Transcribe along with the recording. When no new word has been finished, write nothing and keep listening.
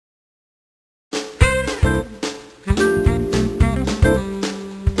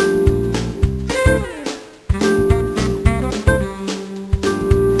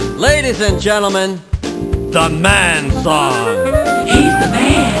Ladies and gentlemen, the man song. He's the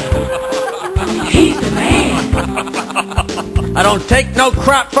man. He's the man. I don't take no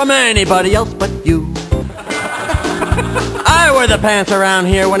crap from anybody else but you. I wear the pants around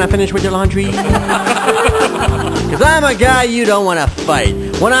here when I finish with your laundry. Cause I'm a guy you don't wanna fight.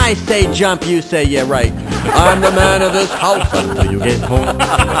 When I say jump, you say yeah right. I'm the man of this house until you get home.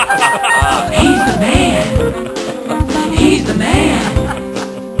 He's the man. He's the man.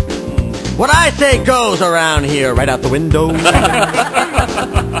 What I say goes around here right out the window. And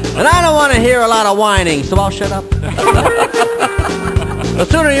I don't want to hear a lot of whining, so I'll shut up. The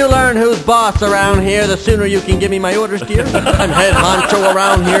sooner you learn who's boss around here, the sooner you can give me my orders, dear. I'm head honcho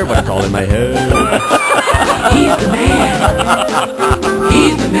around here, but it's all in my head. He's the man.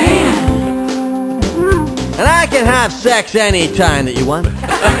 He's the man. And I can have sex anytime that you want.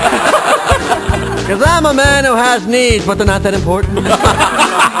 Cause I'm a man who has needs, but they're not that important.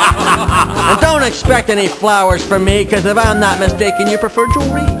 And don't expect any flowers from me, cause if I'm not mistaken, you prefer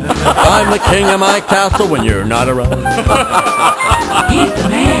jewelry. I'm the king of my castle when you're not around. He's the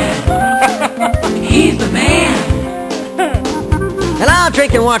man. He's the man. And I'll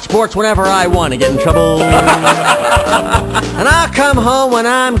drink and watch sports whenever I want to get in trouble. And I'll come home when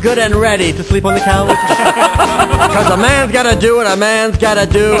I'm good and ready to sleep on the couch. Cause a man's gotta do what a man's gotta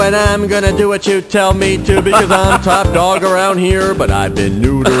do, and I'm gonna do what you tell me to, because I'm top dog around here, but I've been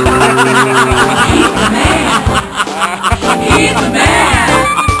neutered. He's the man. He's the man.